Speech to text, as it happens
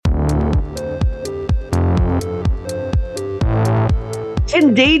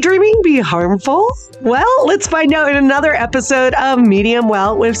Can daydreaming be harmful? Well, let's find out in another episode of Medium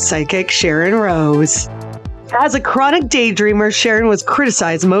Well with psychic Sharon Rose. As a chronic daydreamer, Sharon was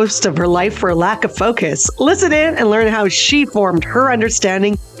criticized most of her life for lack of focus. Listen in and learn how she formed her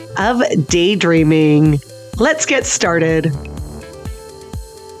understanding of daydreaming. Let's get started.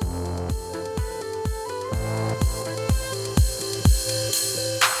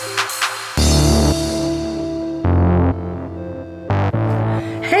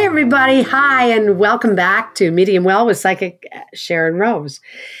 Hey everybody, hi and welcome back to Medium Well with psychic Sharon Rose.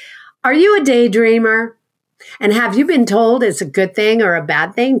 Are you a daydreamer? And have you been told it's a good thing or a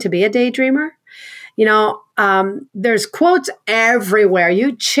bad thing to be a daydreamer? You know, there's quotes everywhere.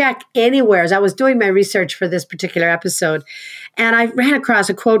 You check anywhere. As I was doing my research for this particular episode, and I ran across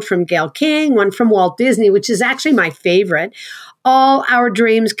a quote from Gayle King, one from Walt Disney, which is actually my favorite. All our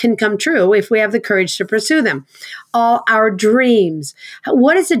dreams can come true if we have the courage to pursue them. All our dreams.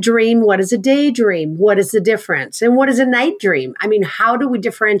 What is a dream? What is a daydream? What is the difference? And what is a night dream? I mean, how do we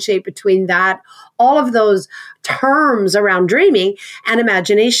differentiate between that, all of those terms around dreaming and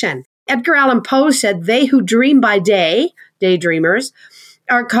imagination? Edgar Allan Poe said, "They who dream by day, daydreamers,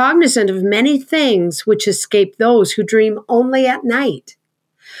 are cognizant of many things which escape those who dream only at night."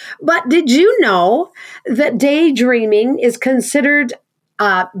 But did you know that daydreaming is considered,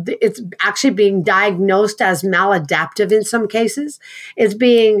 it's actually being diagnosed as maladaptive in some cases?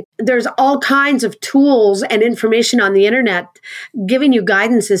 There's all kinds of tools and information on the internet giving you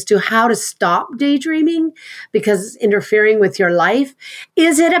guidance as to how to stop daydreaming because it's interfering with your life.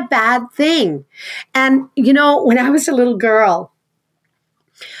 Is it a bad thing? And, you know, when I was a little girl,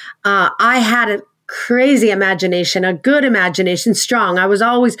 I had a crazy imagination, a good imagination, strong. I was a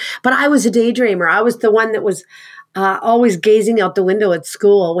daydreamer. I was the one that was always gazing out the window at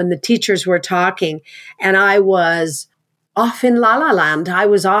school when the teachers were talking. And I was off in La La Land. I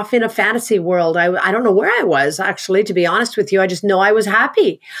was off in a fantasy world. I don't know where I was, actually, to be honest with you. I just know I was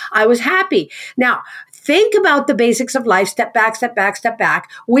happy. I was happy. Now, think about the basics of life. Step back, step back, step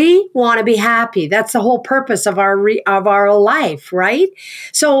back. We want to be happy. That's the whole purpose of our life, right?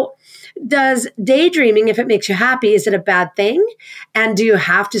 So does daydreaming, if it makes you happy, is it a bad thing? And do you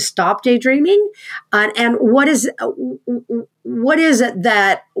have to stop daydreaming? And what is it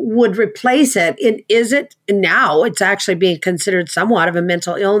that would replace it? Is it now? It's actually being considered somewhat of a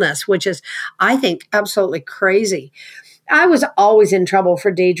mental illness, which is, I think, absolutely crazy. I was always in trouble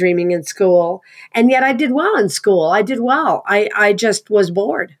for daydreaming in school, and yet I did well in school. I did well. I just was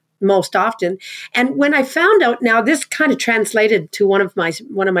bored most often. And when I found out, now this kind of translated to one of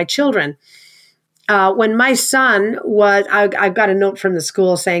my children. When my son was, I got a note from the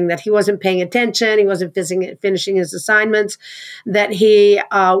school saying that he wasn't paying attention, he wasn't finishing his assignments, that he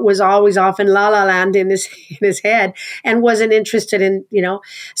was always off in La La Land in his head and wasn't interested in, you know.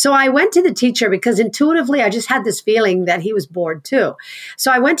 So I went to the teacher because intuitively I just had this feeling that he was bored too.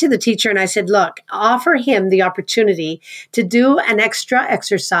 So I went to the teacher and I said, look, offer him the opportunity to do an extra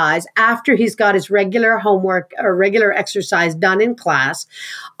exercise after he's got his regular homework or regular exercise done in class.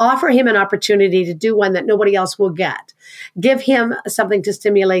 Offer him an opportunity to do one that nobody else will get. Give him something to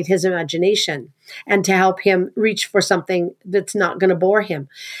stimulate his imagination and to help him reach for something that's not going to bore him.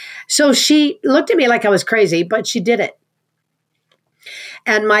 So she looked at me like I was crazy, but she did it.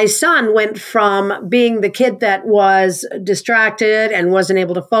 And my son went from being the kid that was distracted and wasn't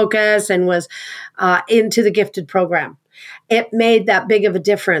able to focus and was into the gifted program. It made that big of a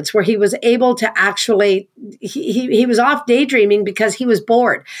difference where he was able to actually, he was off daydreaming because he was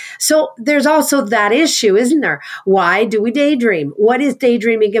bored. So there's also that issue, isn't there? Why do we daydream? What is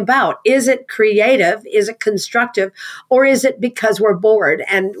daydreaming about? Is it creative? Is it constructive? Or is it because we're bored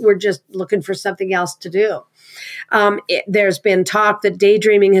and we're just looking for something else to do? There's been talk that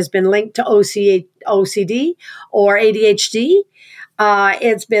daydreaming has been linked to OCD or ADHD.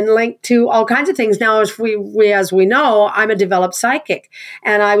 It's been linked to all kinds of things. Now, as we know, I'm a developed psychic,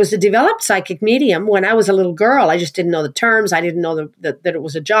 and I was a developed psychic medium when I was a little girl. I just didn't know the terms. I didn't know that it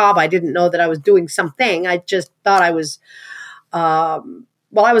was a job. I didn't know that I was doing something. I just thought I was,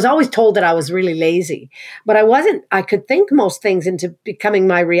 I was always told that I was really lazy, but I wasn't. I could think most things into becoming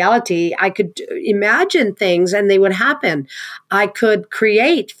my reality. I could imagine things and they would happen. I could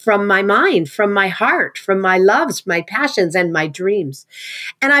create from my mind, from my heart, from my loves, my passions, and my dreams.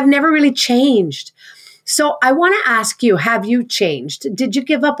 And I've never really changed. So I want to ask you, have you changed? Did you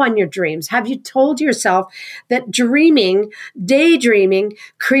give up on your dreams? Have you told yourself that dreaming, daydreaming,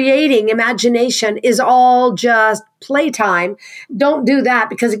 creating, imagination is all just playtime? Don't do that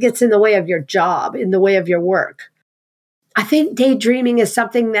because it gets in the way of your job, in the way of your work. I think daydreaming is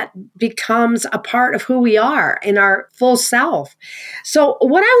something that becomes a part of who we are in our full self. So,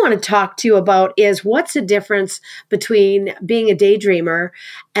 what I want to talk to you about is what's the difference between being a daydreamer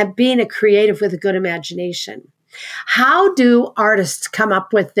and being a creative with a good imagination? How do artists come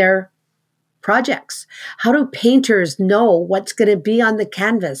up with their projects? How do painters know what's going to be on the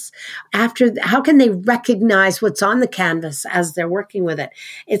canvas? How can they recognize what's on the canvas as they're working with it?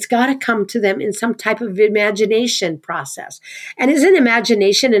 It's got to come to them in some type of imagination process. And isn't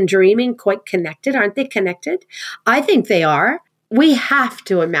imagination and dreaming quite connected? Aren't they connected? I think they are. We have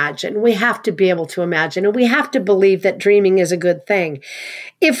to imagine. We have to be able to imagine, and we have to believe that dreaming is a good thing.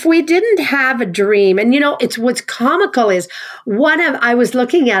 If we didn't have a dream, and it's what's comical is I was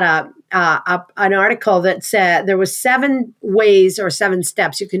looking at an article that said there was 7 ways or 7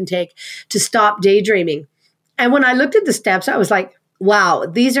 steps you can take to stop daydreaming. And when I looked at the steps, I was like, wow,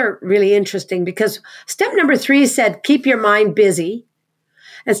 these are really interesting, because step number 3 said, keep your mind busy.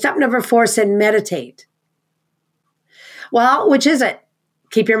 And step number 4 said, meditate. Well, which is it?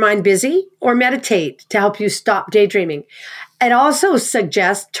 Keep your mind busy or meditate to help you stop daydreaming. It also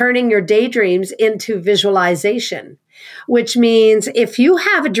suggests turning your daydreams into visualization, which means if you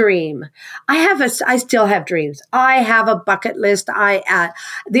have a dream, I still have dreams. I have a bucket list.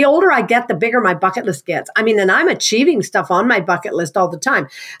 The older I get, the bigger my bucket list gets. And I'm achieving stuff on my bucket list all the time.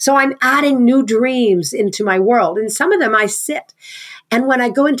 So I'm adding new dreams into my world. And some of them I sit. And when I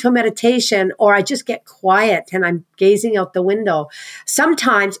go into a meditation or I just get quiet and I'm gazing out the window,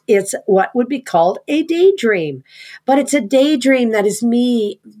 sometimes it's what would be called a daydream. But it's a daydream that is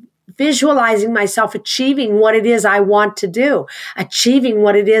me visualizing myself achieving what it is I want to do, achieving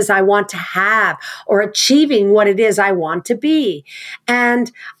what it is I want to have, or achieving what it is I want to be.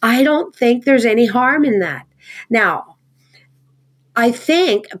 And I don't think there's any harm in that. Now, I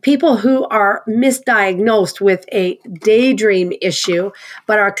think people who are misdiagnosed with a daydream issue,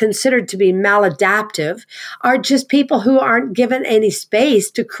 but are considered to be maladaptive, are just people who aren't given any space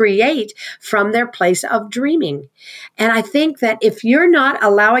to create from their place of dreaming. And I think that if you're not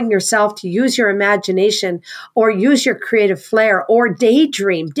allowing yourself to use your imagination or use your creative flair or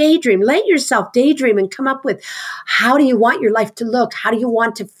daydream, let yourself daydream and come up with, how do you want your life to look? How do you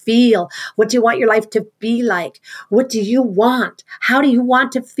want to feel? What do you want your life to be like? What do you want? How do you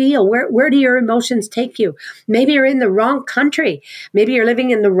want to feel? Where do your emotions take you? Maybe you're in the wrong country. Maybe you're living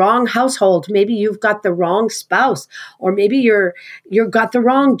in the wrong household. Maybe you've got the wrong spouse, or maybe you've got the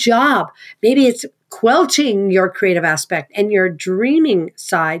wrong job. Maybe it's quelching your creative aspect and your dreaming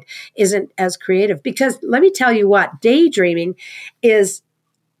side isn't as creative. Because let me tell you what, daydreaming it's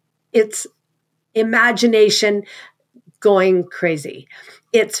imagination going crazy.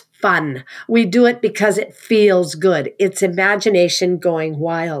 It's fun. We do it because it feels good. It's imagination going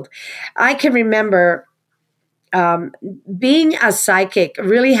wild. I can remember being a psychic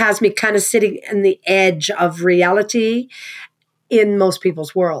really has me kind of sitting in the edge of reality in most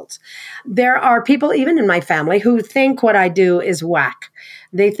people's worlds. There are people, even in my family, who think what I do is whack.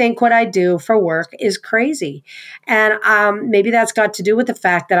 They think what I do for work is crazy. And maybe that's got to do with the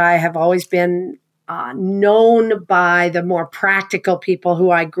fact that I have always been known by the more practical people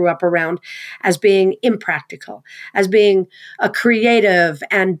who I grew up around as being impractical, as being a creative,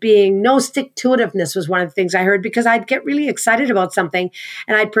 and being no stick-to-itiveness was one of the things I heard, because I'd get really excited about something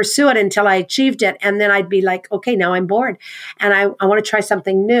and I'd pursue it until I achieved it. And then I'd be like, okay, now I'm bored and I want to try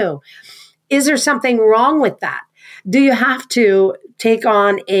something new. Is there something wrong with that? Do you have to take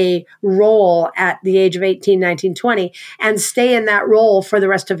on a role at the age of 18, 19, 20 and stay in that role for the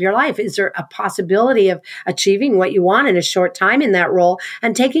rest of your life? Is there a possibility of achieving what you want in a short time in that role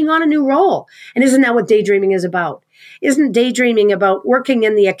and taking on a new role? And isn't that what daydreaming is about? Isn't daydreaming about working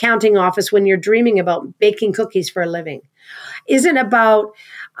in the accounting office when you're dreaming about baking cookies for a living? Isn't it about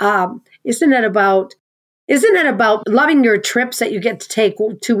loving your trips that you get to take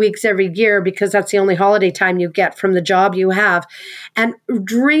 2 weeks every year because that's the only holiday time you get from the job you have, and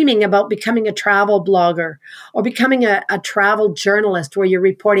dreaming about becoming a travel blogger or becoming a travel journalist where you're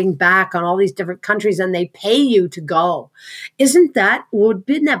reporting back on all these different countries and they pay you to go? Wouldn't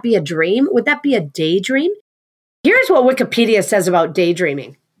that be a dream? Would that be a daydream? Here's what Wikipedia says about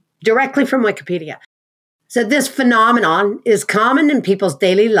daydreaming, directly from Wikipedia. So this phenomenon is common in people's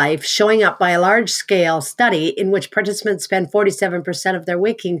daily life, showing up by a large-scale study in which participants spend 47% of their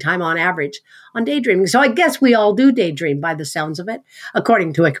waking time on average on daydreaming. So I guess we all do daydream by the sounds of it,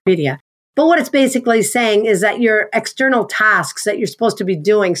 according to Wikipedia. But what it's basically saying is that your external tasks that you're supposed to be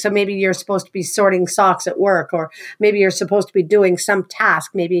doing, so maybe you're supposed to be sorting socks at work, or maybe you're supposed to be doing some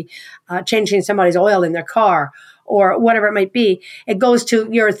task, maybe changing somebody's oil in their car, or whatever it might be. It goes to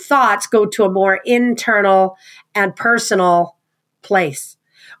your thoughts go to a more internal and personal place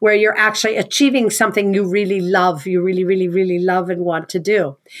where you're actually achieving something you really love, you really, really, really love and want to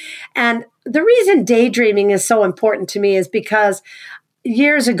do. And the reason daydreaming is so important to me is because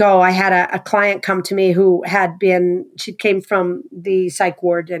years ago, I had a client come to me who she came from the psych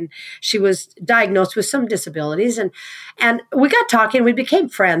ward and she was diagnosed with some disabilities. And we got talking, we became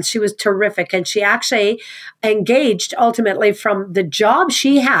friends. She was terrific. And she actually engaged ultimately from the job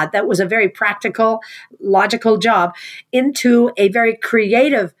she had, that was a very practical, logical job, into a very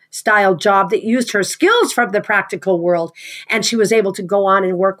creative style job that used her skills from the practical world. And she was able to go on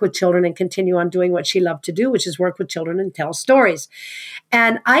and work with children and continue on doing what she loved to do, which is work with children and tell stories.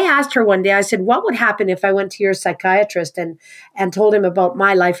 And I asked her one day, I said, what would happen if I went to your psychiatrist and told him about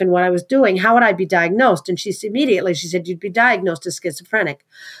my life and what I was doing? How would I be diagnosed? And she said, you'd be diagnosed as schizophrenic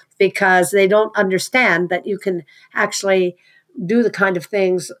because they don't understand that you can actually do the kind of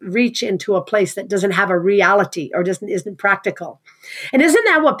things, reach into a place that doesn't have a reality or isn't practical. And isn't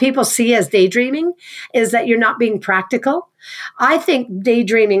that what people see as daydreaming, is that you're not being practical? I think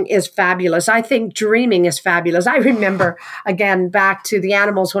daydreaming is fabulous. I think dreaming is fabulous. I remember, again, back to the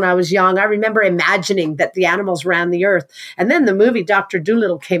animals when I was young, I remember imagining that the animals ran the earth. And then the movie Dr.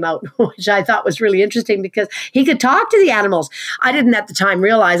 Dolittle came out, which I thought was really interesting because he could talk to the animals. I didn't at the time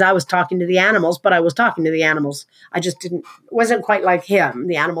realize I was talking to the animals, but I was talking to the animals. I just wasn't quite like him.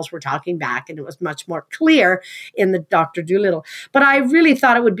 The animals were talking back and it was much more clear in the Dr. Dolittle. But I really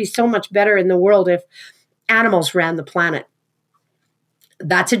thought it would be so much better in the world if animals ran the planet.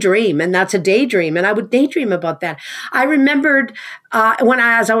 That's a dream and that's a daydream. And I would daydream about that. I remembered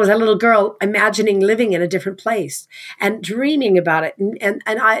as I was a little girl, imagining living in a different place and dreaming about it. And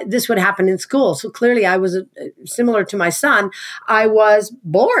this would happen in school. So clearly I was similar to my son. I was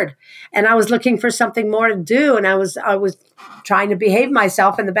bored and I was looking for something more to do. And I was trying to behave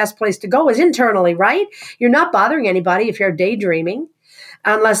myself. And the best place to go is internally, right? You're not bothering anybody if you're daydreaming,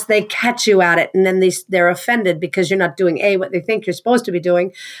 unless they catch you at it and then they're offended because you're not doing what they think you're supposed to be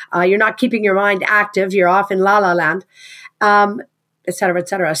doing. You're not keeping your mind active. You're off in la la land, et cetera, et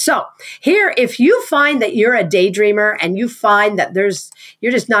cetera. So here, if you find that you're a daydreamer and you find that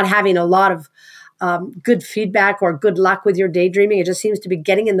you're just not having a lot of good feedback or good luck with your daydreaming, it just seems to be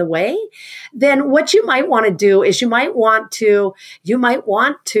getting in the way, then what you might want to do is you might want to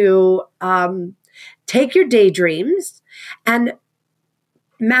take your daydreams and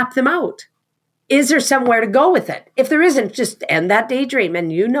map them out. Is there somewhere to go with it? If there isn't, just end that daydream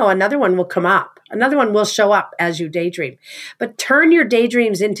and another one will come up. Another one will show up as you daydream. But turn your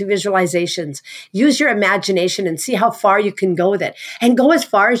daydreams into visualizations. Use your imagination and see how far you can go with it. And go as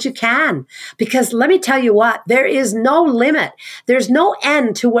far as you can. Because let me tell you what, there is no limit. There's no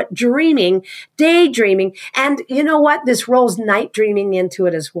end to what daydreaming, and you know what? This rolls night dreaming into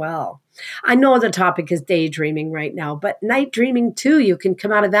it as well. I know the topic is daydreaming right now, but night dreaming too, you can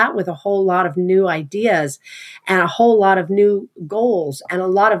come out of that with a whole lot of new ideas and a whole lot of new goals and a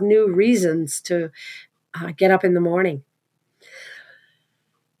lot of new reasons to get up in the morning.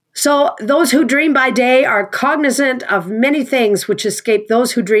 So those who dream by day are cognizant of many things which escape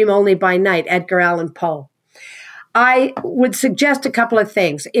those who dream only by night, Edgar Allan Poe. I would suggest a couple of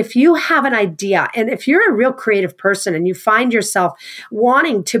things. If you have an idea, and if you're a real creative person and you find yourself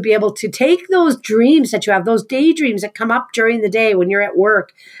wanting to be able to take those dreams that you have, those daydreams that come up during the day when you're at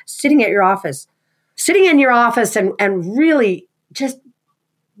work, sitting in your office and really just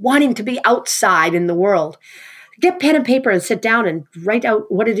wanting to be outside in the world, get pen and paper and sit down and write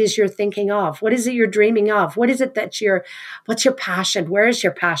out what it is you're thinking of. What is it you're dreaming of? What is it what's your passion? Where is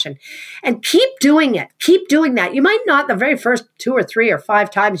your passion? And keep doing it. Keep doing that. You might not the very first 2 or 3 or 5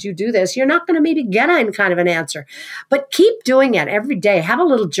 times you do this, you're not going to maybe get any kind of an answer, but keep doing it every day. Have a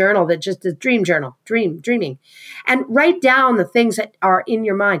little journal that just a dream journal, dreaming, and write down the things that are in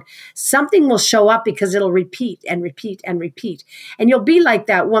your mind. Something will show up because it'll repeat and repeat and repeat. And you'll be like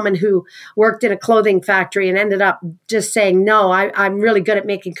that woman who worked in a clothing factory and ended up just saying, no, I'm really good at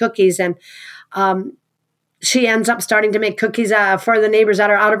making cookies. And she ends up starting to make cookies for the neighbors that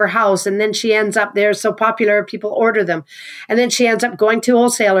are out of her house. And then she ends up, they're so popular, people order them. And then she ends up going to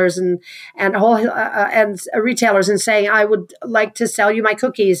wholesalers and retailers and saying, I would like to sell you my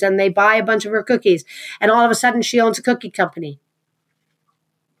cookies. And they buy a bunch of her cookies. And all of a sudden she owns a cookie company.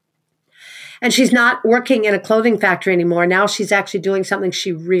 And she's not working in a clothing factory anymore. Now she's actually doing something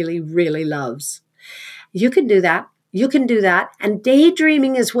she really, really loves. You can do that. You can do that. And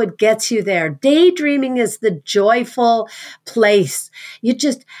daydreaming is what gets you there. Daydreaming is the joyful place. You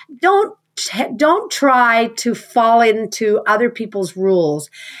just don't don't try to fall into other people's rules,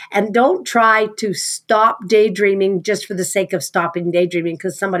 and don't try to stop daydreaming just for the sake of stopping daydreaming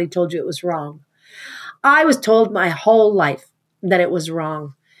because somebody told you it was wrong. I was told my whole life that it was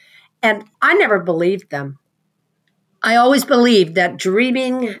wrong, and I never believed them. I always believed that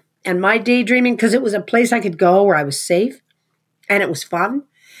dreaming and my daydreaming, because it was a place I could go where I was safe and it was fun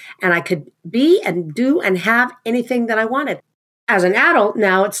and I could be and do and have anything that I wanted. As an adult,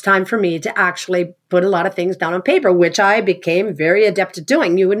 now it's time for me to actually put a lot of things down on paper, which I became very adept at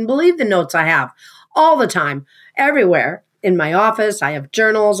doing. You wouldn't believe the notes I have all the time, everywhere. In my office, I have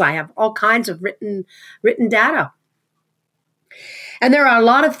journals, I have all kinds of written data. And there are a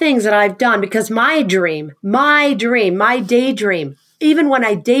lot of things that I've done because my daydream, even when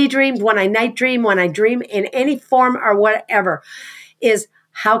I daydream, when I night dream, when I dream in any form or whatever, is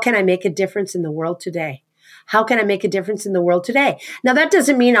how can I make a difference in the world today? How can I make a difference in the world today? Now, that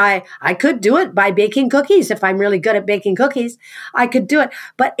doesn't mean I could do it by baking cookies. If I'm really good at baking cookies, I could do it.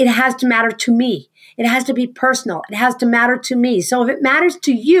 But it has to matter to me. It has to be personal. It has to matter to me. So if it matters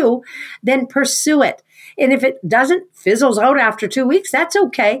to you, then pursue it. And if it doesn't, fizzles out after 2 weeks, that's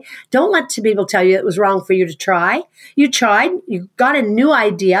okay. Don't let two people tell you it was wrong for you to try. You tried, you got a new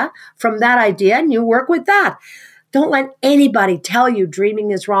idea from that idea, and you work with that. Don't let anybody tell you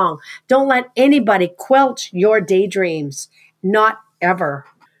dreaming is wrong. Don't let anybody quelch your daydreams. Not ever.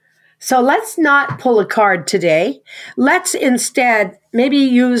 So let's not pull a card today. Let's instead maybe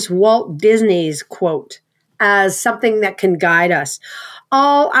use Walt Disney's quote as something that can guide us.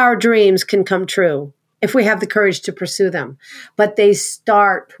 All our dreams can come true if we have the courage to pursue them. But they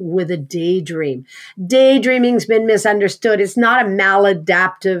start with a daydream. Daydreaming's been misunderstood. It's not a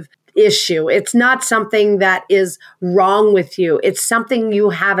maladaptive issue. It's not something that is wrong with you. It's something you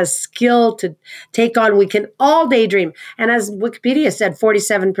have a skill to take on. We can all daydream. And as Wikipedia said,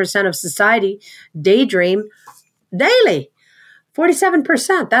 47% of society daydream daily.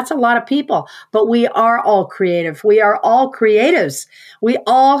 47%. That's a lot of people. But we are all creative. We are all creatives. We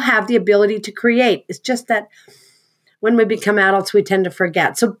all have the ability to create. It's just that when we become adults, we tend to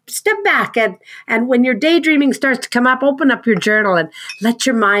forget. So step back and when your daydreaming starts to come up, open up your journal and let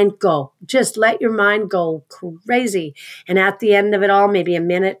your mind go. Just let your mind go crazy. And at the end of it all, maybe a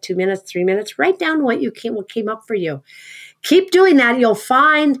minute, 2 minutes, 3 minutes, write down what came up for you. Keep doing that. You'll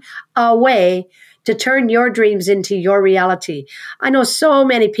find a way to turn your dreams into your reality. I know so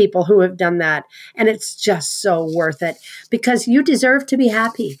many people who have done that, and it's just so worth it because you deserve to be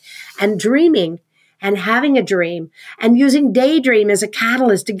happy. And dreaming and having a dream and using daydream as a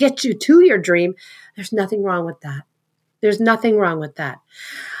catalyst to get you to your dream, there's nothing wrong with that. There's nothing wrong with that.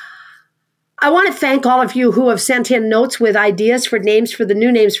 I want to thank all of you who have sent in notes with ideas for names for the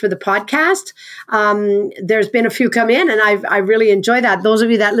new names for the podcast. There's been a few come in, and I really enjoy that. Those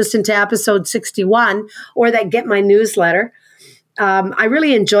of you that listen to episode 61 or that get my newsletter, I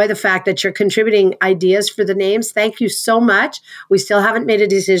really enjoy the fact that you're contributing ideas for the names. Thank you so much. We still haven't made a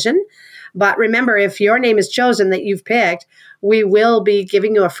decision. But remember, if your name is chosen that you've picked, we will be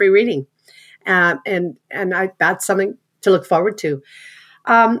giving you a free reading. That's something to look forward to.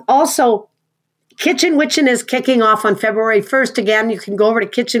 Also, Kitchen Witchin' is kicking off on February 1st. Again, you can go over to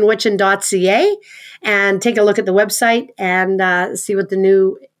kitchenwitchin.ca and take a look at the website and see what the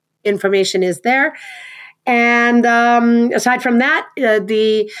new information is there. And aside from that,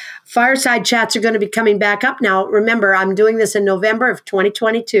 the fireside chats are going to be coming back up. Now, remember, I'm doing this in November of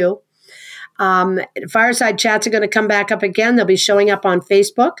 2022. Fireside chats are going to come back up again. They'll be showing up on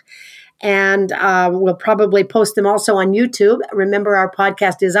Facebook, and we'll probably post them also on YouTube. Remember, our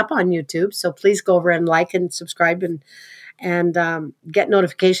podcast is up on YouTube, so please go over and like and subscribe and get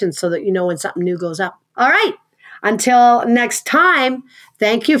notifications so that you know when something new goes up. All right. Until next time,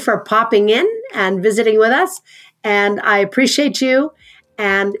 thank you for popping in and visiting with us, and I appreciate you,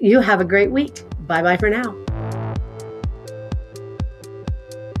 and you have a great week. Bye-bye for now.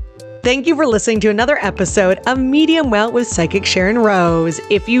 Thank you for listening to another episode of Medium Well with Psychic Sharon Rose.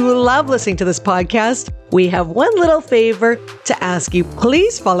 If you love listening to this podcast, we have one little favor to ask you.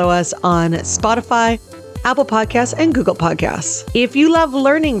 Please follow us on Spotify, Apple Podcasts, and Google Podcasts. If you love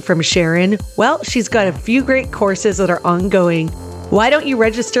learning from Sharon, well, she's got a few great courses that are ongoing. Why don't you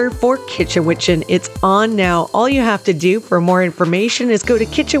register for Kitchen Witchin'? It's on now. All you have to do for more information is go to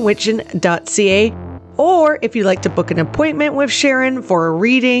kitchenwitchin.ca. Or if you'd like to book an appointment with Sharon for a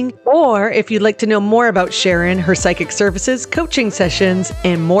reading, or if you'd like to know more about Sharon, her psychic services, coaching sessions,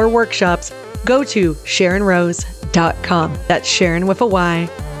 and more workshops, go to SharonRose.com. That's Sharon with a Y.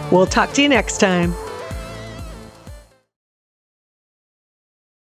 We'll talk to you next time.